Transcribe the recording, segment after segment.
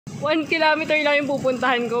1 kilometer lang yung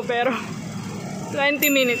pupuntahan ko, pero 20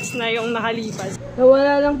 minutes na yung nakalipas.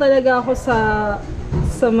 Nawala lang talaga ako sa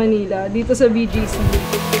Manila, dito sa BGC.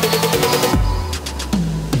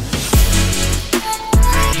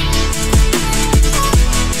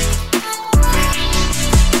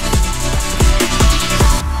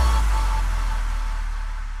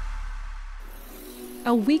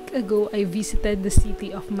 A week ago, I visited the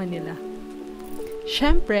city of Manila.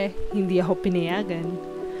 Siyempre, hindi ako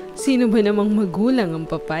pinayagan. Sino ba namang magulang ang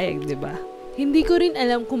papayag, di ba? Hindi ko rin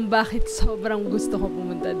alam kung bakit sobrang gusto ko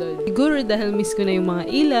pumunta doon. Siguro dahil miss ko na yung mga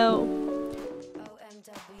ilaw,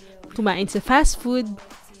 kumain sa fast food,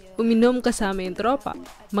 uminom kasama yung tropa,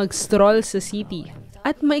 mag-stroll sa city,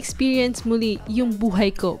 at ma-experience muli yung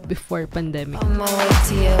buhay ko before pandemic.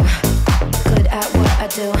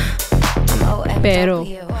 Pero,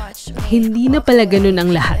 hindi na pala ganun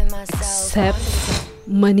ang lahat. Except,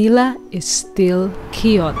 Manila is still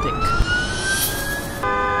chaotic.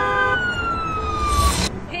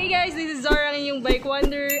 Hey guys, this is Zara, ang inyong bike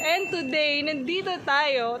wanderer. And today, nandito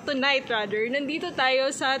tayo tayo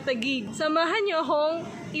sa Taguig. Samahan nyo akong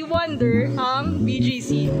i-wander ang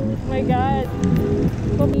BGC. Oh my God.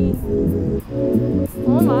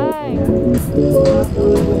 Oh my.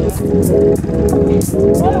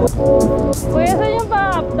 Kuya, saan yung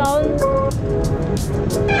pa uptown?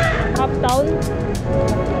 Uptown?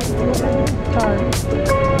 Char.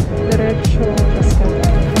 Diretso.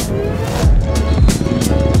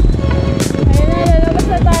 Ayun na, lalabas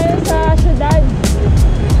na tayo sa syudad.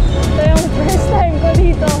 Ito yung first time ko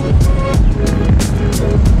dito.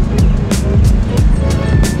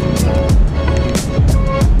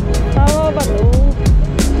 Tama ba ito?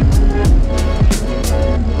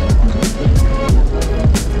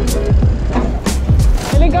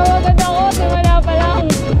 Naligaw agad ako, simula pa lang.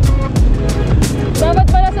 Dapat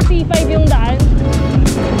pala sa T5 yung daan.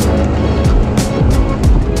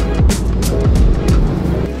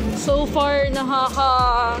 So far,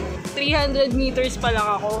 nakaka 300 meters pa lang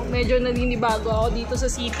ako. Medyo naninibago ako dito sa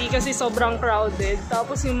city kasi sobrang crowded.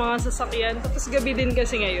 Tapos yung mga sasakyan, tapos gabi din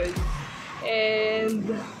kasi ngayon.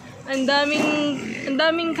 And ang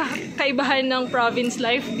daming kaibahan ng province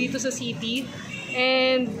life dito sa city.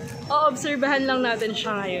 And oobserbahan lang natin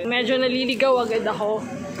siya ngayon. Medyo naliligaw agad ako.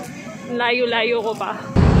 Layo-layo ko pa.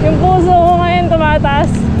 Yung puso ko ngayon tumataas.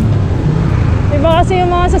 Iba kasi yung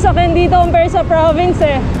mga sasakyan dito compare sa province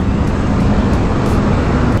eh.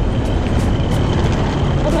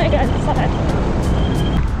 Oh my God, sakit.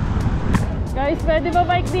 Guys, pwede ba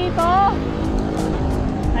bike dito?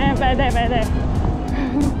 Ayan, pwede.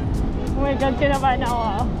 Oh my God, kinabahan ako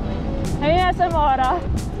ah. Ayun na sa Mora.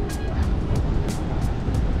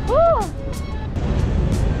 Woo!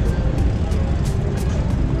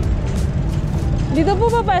 Dito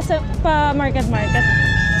po ba pa market?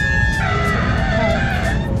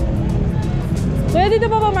 Kuya,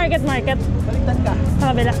 dito pa ba market? Baliktad ka.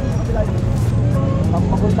 Sa kabila.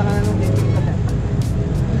 Papunta ka na nung dito ka.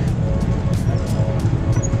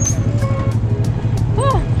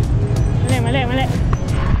 Oh! Mali.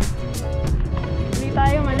 Hindi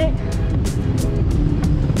tayo mali.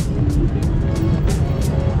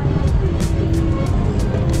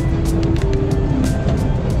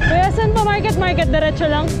 Kuya, saan pa market?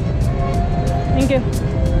 Diretso lang. Thank you.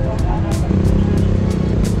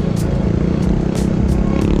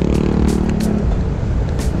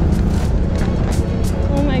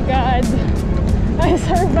 Oh my God. I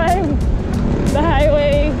survived the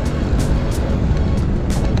highway.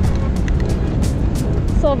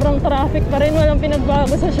 Sobrang traffic pa rin. Walang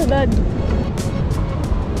pinagbago sa syudad.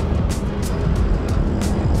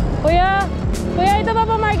 Kuya, ito ba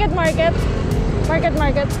market? Market.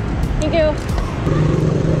 Thank you.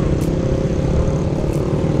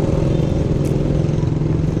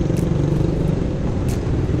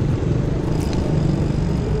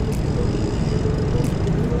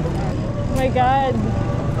 Oh my God.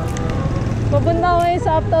 Papunta ako ngayon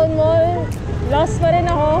sa Uptown Mall. Lost pa rin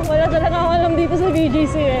ako. Wala talaga ako alam dito sa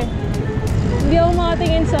BGC eh. Hindi ako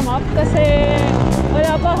makatingin sa map kasi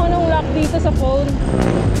wala pa ako nung lock dito sa phone.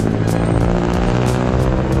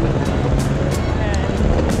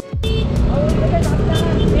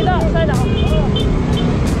 Dito, saan ako?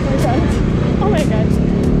 Oh my God.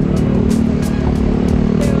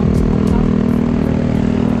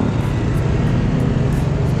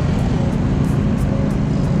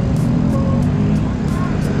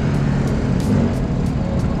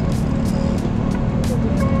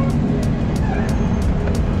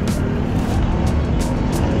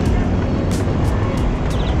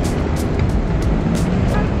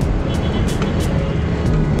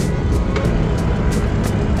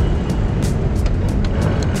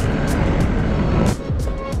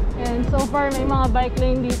 far may mga bike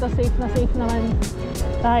lane dito, safe naman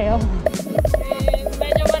tayo. And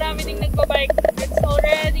medyo marami ding nagpa-bike. It's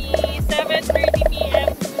already 7:30 PM.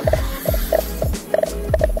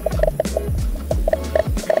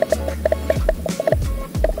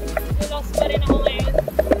 Lost pa rin ako ngayon.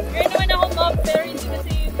 Meron naman ako map, pero hindi ko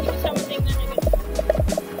siya matingnan agad.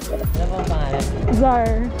 Ano ba ang pangalan? Zar.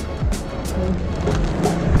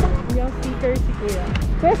 Yung speaker si Kuya.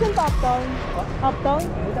 Kuya, saan pa uptown? Uptown?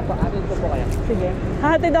 Dito po, atin ko po kayo. Sige.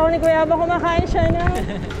 Hatid ako ni Kuya habang kumakain siya na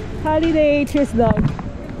holiday cheese dog.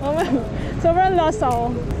 Oh, sobrang lost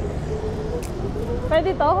ako.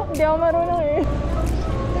 Pwede to? Hindi ako marunong eh.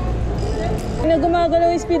 Gumagalaw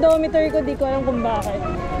yung speedometer ko, di ko alam kung bakit.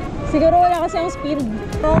 Siguro wala kasi ang speed.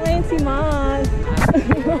 Oo, ngayon si Mas.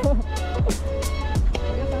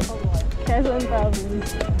 Quezon Province.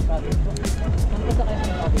 Saan po sa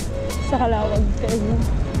Quezon Province? Sa Kalawag, Quezon.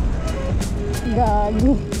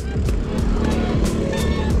 Gago.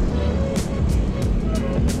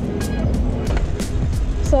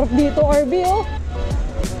 Sarap dito, RB, oh.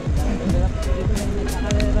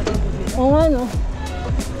 Oo nga, no.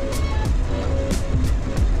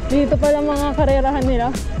 Dito pala mga karerahan nila.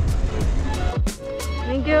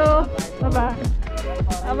 Thank you. Bye-bye.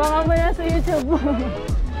 Abangan mo na sa YouTube.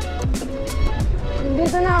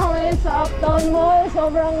 Dito na ako ngayon sa Uptown Mall.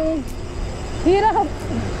 Sobrang hirap.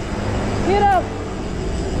 Hirap.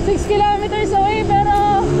 6 kilometers away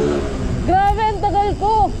pero grabe ang tagal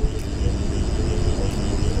ko.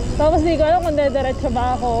 Tapos di ko alam kung dediretso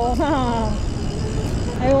ba ako.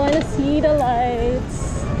 I wanna see the lights.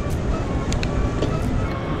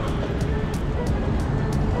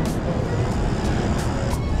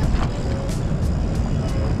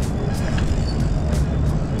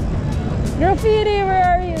 Graffiti, where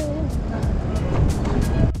are you?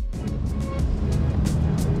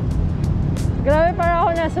 Grabe, para ako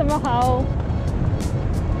nasa Macau.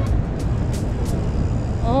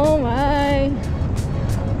 Oh my.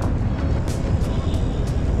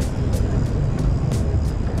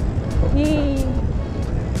 Yee.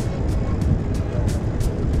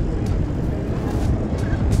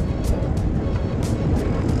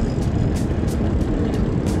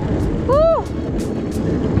 Woo!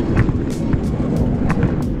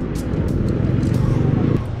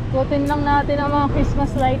 Ikutin lang natin ang mga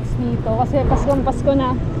Christmas lights dito kasi Pasko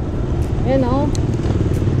na. Ayan, oh.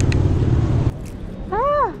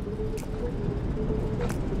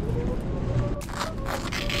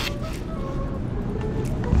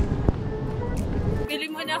 Bili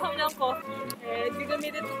muna ako ng coffee. And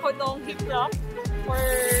gagamitin ko itong hip lock for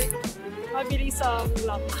mabilis ang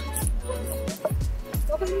lock.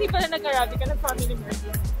 Tapos hindi pala nag-Arabica, nag-Family Mart.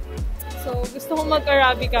 So gusto kong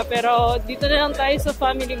mag-Arabica pero dito na lang tayo sa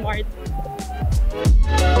Family Mart.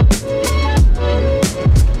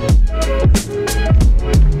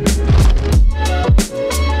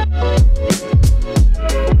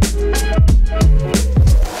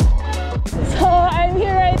 So I'm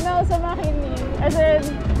here right now sa Makini. As in,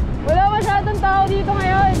 wala masyadong tao dito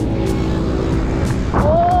ngayon.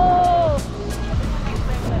 Oh!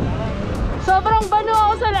 Sobrang bano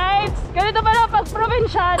ako sa lights. Ganito pala pag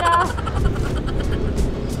probinsyana.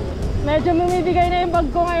 Medyo bumibigay na yung bag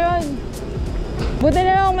ko ngayon. Buti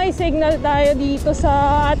na lang may signal tayo dito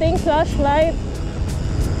sa ating flashlight.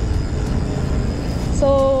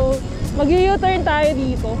 So, mag-U-turn tayo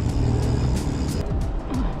dito.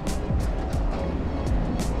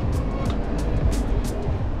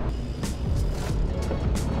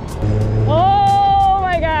 Oh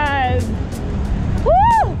my God!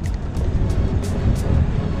 Woo!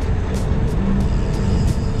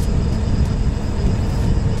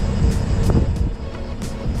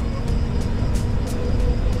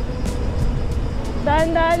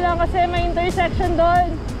 Dahan-dahan lang kasi may intersection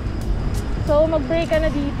doon. So mag-brake ka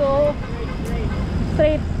na dito.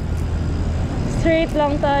 Straight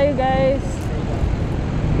lang tayo, guys.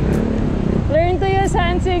 Learn to use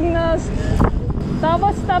hand signals.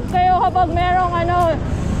 Tapos stop kayo kapag merong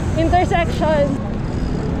intersection.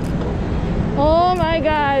 Oh my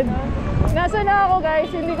God. Nasaan na ako,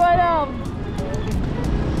 guys? Hindi ko alam.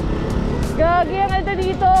 Gagi ang ito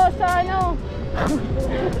dito sa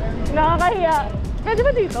nakakahiya. Pwede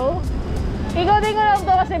ba dito? Ikaw din ko lang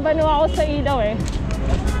to kasi banu ako sa ilaw eh.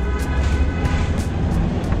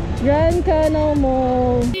 Grand Canal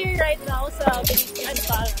Mall. Here right now sa Benitian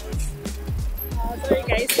Palace. Sorry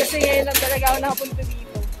guys, kasi ngayon lang talaga ako nakapunta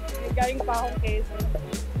dito. Galing pa akong Quezon.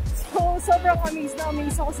 So, sobrang amazed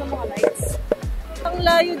ako sa mga lights. Ang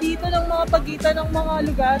layo dito ng mga pagitan ng mga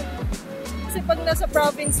lugar. Kasi pag nasa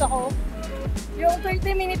province ako, Yung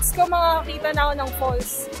 30 minutes ko makakita na ako ng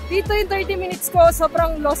falls. Dito yung 30 minutes ko,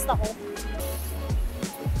 sobrang lost ako.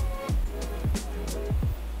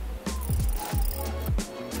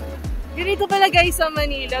 Ganito pala guys sa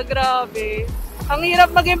Manila, grabe. Ang hirap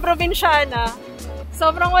maging probinsyana.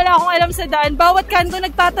 Sobrang wala akong alam sa daan. Bawat kanto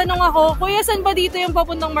nagtatanong ako, kuya saan ba dito yung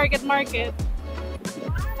papuntang market?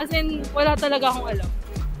 As in, wala talaga akong alam.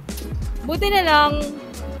 Buti na lang,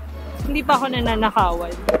 hindi pa ako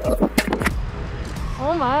nananakawan.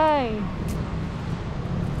 Oh my!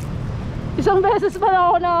 Isang beses pa lang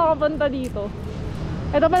ako nakakapunta dito.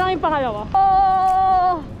 Ito pa lang yung pangalawa.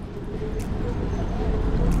 Oh!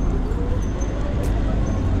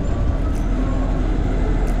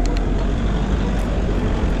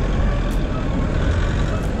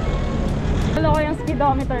 Wala ko yung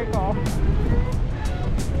speedometer ko.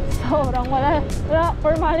 Sobrang wala,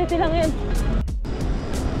 formality lang yun.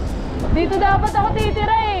 Dito dapat ako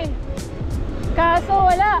titira eh. Kaso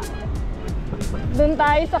wala. Doon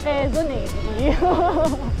tayo sa Quezon eh.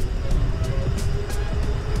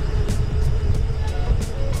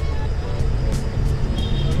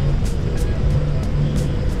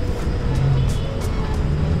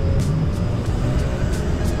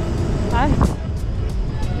 Ay.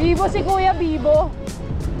 Bibo si Kuya Bibo.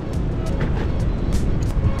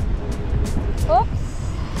 Oops.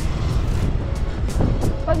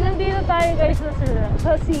 Pag nandito tayo guys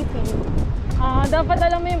sa city, dapat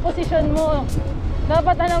alam mo yung posisyon mo.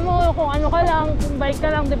 Dapat alam mo kung ano ka lang, kung bike ka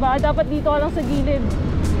lang, diba? Dapat dito ka lang sa gilid.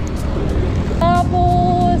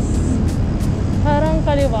 Tapos, parang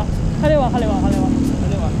kaliwa. Kaliwa.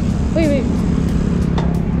 Wait.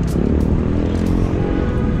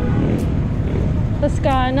 Tapos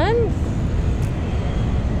kanan.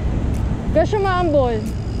 Gasyo maambol.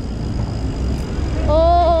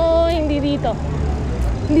 Oo, hindi dito.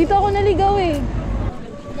 Dito ako naligaw eh.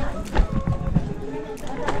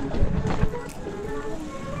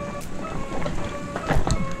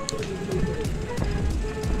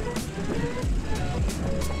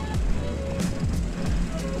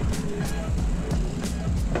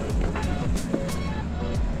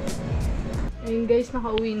 Ayun guys,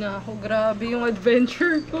 nakauwi na ako. Grabe yung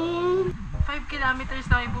adventure ko. 5 kilometers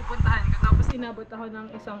na yung pupuntahan ko. Tapos inabot ako ng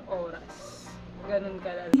 1 oras. Ganun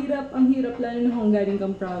kalala. Ang hirap lalo na kung galing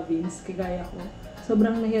kang province, kagaya ko.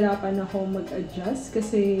 Sobrang nahirapan ako mag-adjust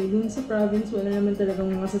kasi dun sa province wala naman talagang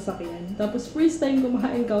mga sasakyan. Tapos first time ko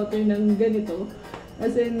maka-encounter ng ganito,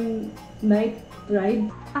 as in night ride.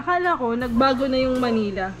 Akala ko nagbago na yung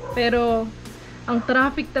Manila, pero ang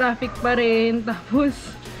traffic pa rin. Tapos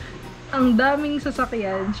ang daming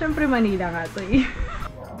sasakyan. Syempre Manila nga to eh.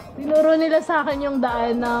 Tinuro nila sa akin yung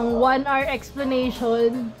daan ng 1 hour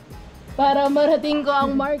explanation para marating ko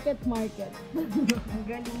ang market. Ang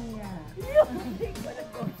galing niya.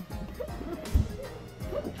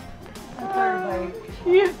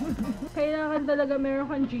 Kailangan talaga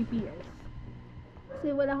meron kang GPS.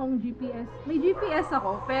 Kasi wala akong GPS. May GPS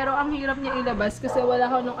ako, pero ang hirap niya ilabas kasi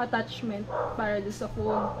wala akong attachment para doon sa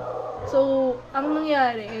phone. So, ang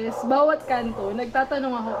nangyari is, bawat kanto, nagtatanong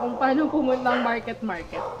ako kung paano pumunta ang market.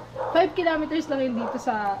 5 kilometers lang yun dito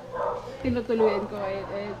sa tinutuluyan ko.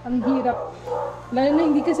 Ang hirap. Lalo na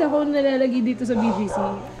hindi kasi ako nalalagi dito sa BGC.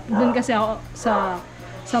 Doon kasi ako sa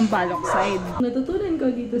Sampaloc side. Natutunan ko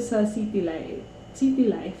dito sa city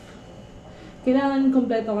life. Kailangan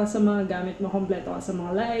kompleto ka sa mga gamit mo, kompleto ka sa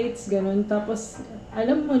mga lights, ganun. Tapos,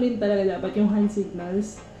 alam mo rin talaga dapat yung hand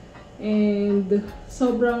signals. And,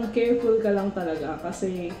 sobrang careful ka lang talaga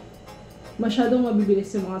kasi masyadong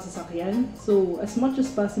mabibilis yung mga sasakyan. So, as much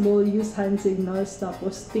as possible, use hand signals.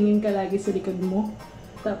 Tapos, tingin ka lagi sa likod mo.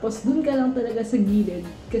 Tapos, dun ka lang talaga sa gilid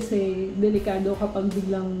kasi delikado kapag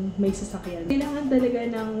biglang may sasakyan. Kailangan talaga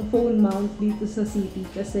ng phone mount dito sa city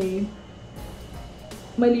kasi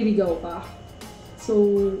maliligaw ka. So,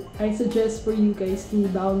 I suggest for you guys to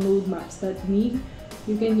download maps.me.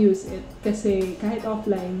 You can use it kasi kahit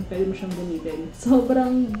offline, pwede mo siyang gamitin.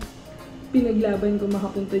 Sobrang pinaglaban ko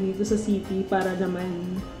makapunta dito sa city para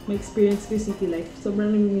naman ma-experience ko yung city life.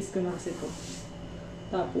 Sobrang namimiss ko na kasi ito.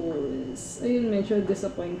 Tapos, ayun, medyo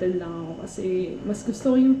disappointed lang ako kasi mas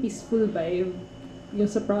gusto ko yung peaceful vibe, yung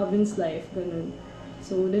sa province life, ganun.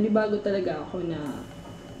 So, nanibago talaga ako na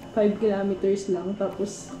 5 kilometers lang,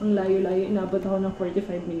 tapos ang layo-layo, inabot ako ng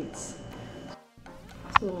 45 minutes.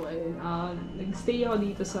 So, ayun, nag-stay ako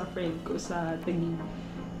dito sa friend ko sa Taguig.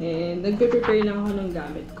 And nagpe-prepare lang ako ng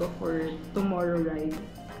gamit ko for tomorrow ride.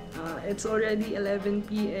 It's already 11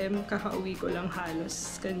 PM, kakauwi ko lang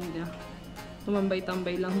halos kanina.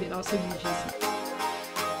 Tumambay-tambay lang din ako sa BGC.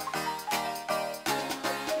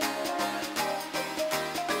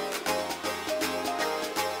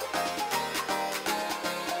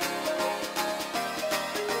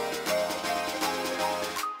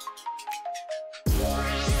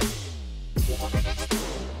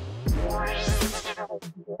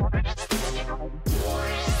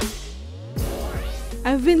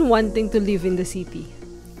 I've been wanting to live in the city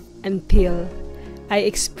until I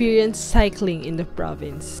experienced cycling in the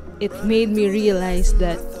province. It made me realize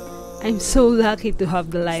that I'm so lucky to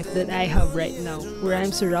have the life that I have right now, where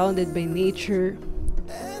I'm surrounded by nature,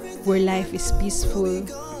 where life is peaceful,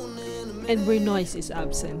 and where noise is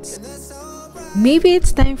absent. Maybe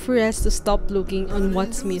it's time for us to stop looking on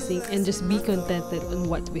what's missing and just be contented on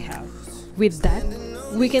what we have. With that,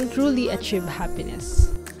 we can truly achieve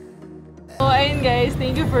happiness. So ayun guys,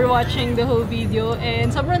 thank you for watching the whole video, and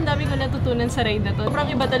sobrang dami ko natutunan sa ride na to. Sobrang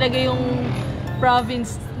iba talaga yung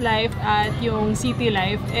province life at yung city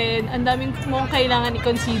life, and ang daming mong kailangan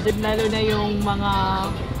i-consider, lalo na yung mga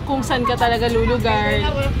kung saan ka talaga lulugar,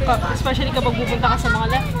 especially kapag pupunta ka sa mga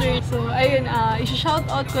left turn. So ayun,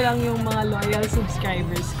 i-shoutout ko lang yung mga loyal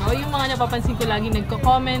subscribers ko, yung mga napapansin ko lagi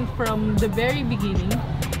nagko-comment from the very beginning.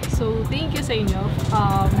 So, thank you sa inyo.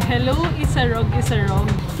 Hello, Isarog,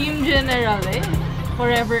 Team Generale,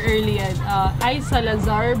 Forever Early, I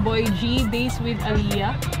Salazar, Boy G, Days with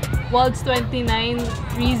Aliyah, Waltz 29,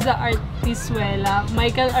 Riza Artisuela,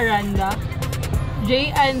 Michael Aranda,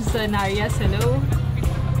 J. Ann Zanarias, hello,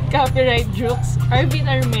 Copyright Jukes, Arvin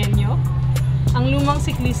Armenio, ang lumang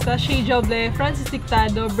siklista, Shay Joble, Francis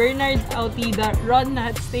Dictado, Bernard Autida, Ron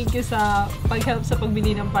Nats, thank you sa pag-help sa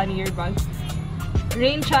pagbili ng pannier bags,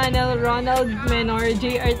 Rain Channel, Ronald Menor,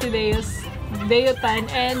 J.R. Tedeos, Deotan,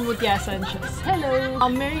 and Mutia Sanchez. Hello!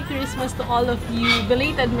 Merry Christmas to all of you.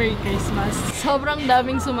 Belated Merry Christmas. Sobrang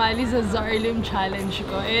daming sumali sa Zarlim Challenge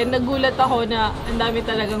ko. And nagulat ako na ang dami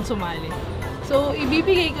talagang sumali. So,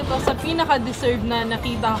 ibibigay ko to sa pinaka-deserve na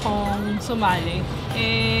nakita kong sumali.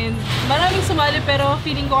 And maraming sumali pero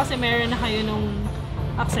feeling ko kasi meron na kayo nung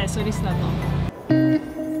accessories na to.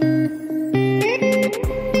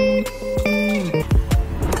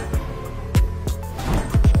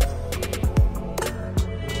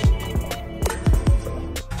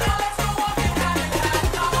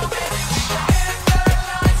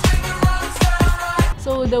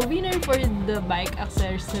 So, the winner for the bike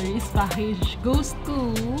accessories package goes to...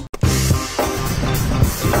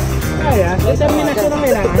 Kaya, determinasyon ang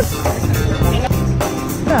kailangan.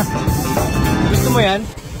 Gusto mo yan?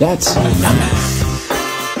 That's enough.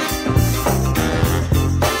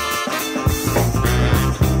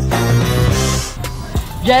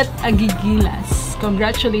 Jet Agigilas,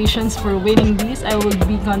 congratulations for winning this. I will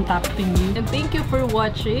be contacting you. And thank you for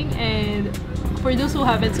watching, and for those who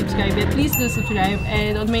haven't subscribed yet, please do subscribe.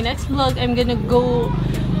 And on my next vlog, I'm gonna go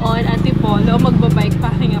on Antipolo. Magbabike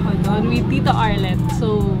packing ako doon with Tita Arlette.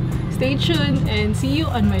 So, stay tuned and see you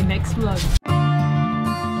on my next vlog.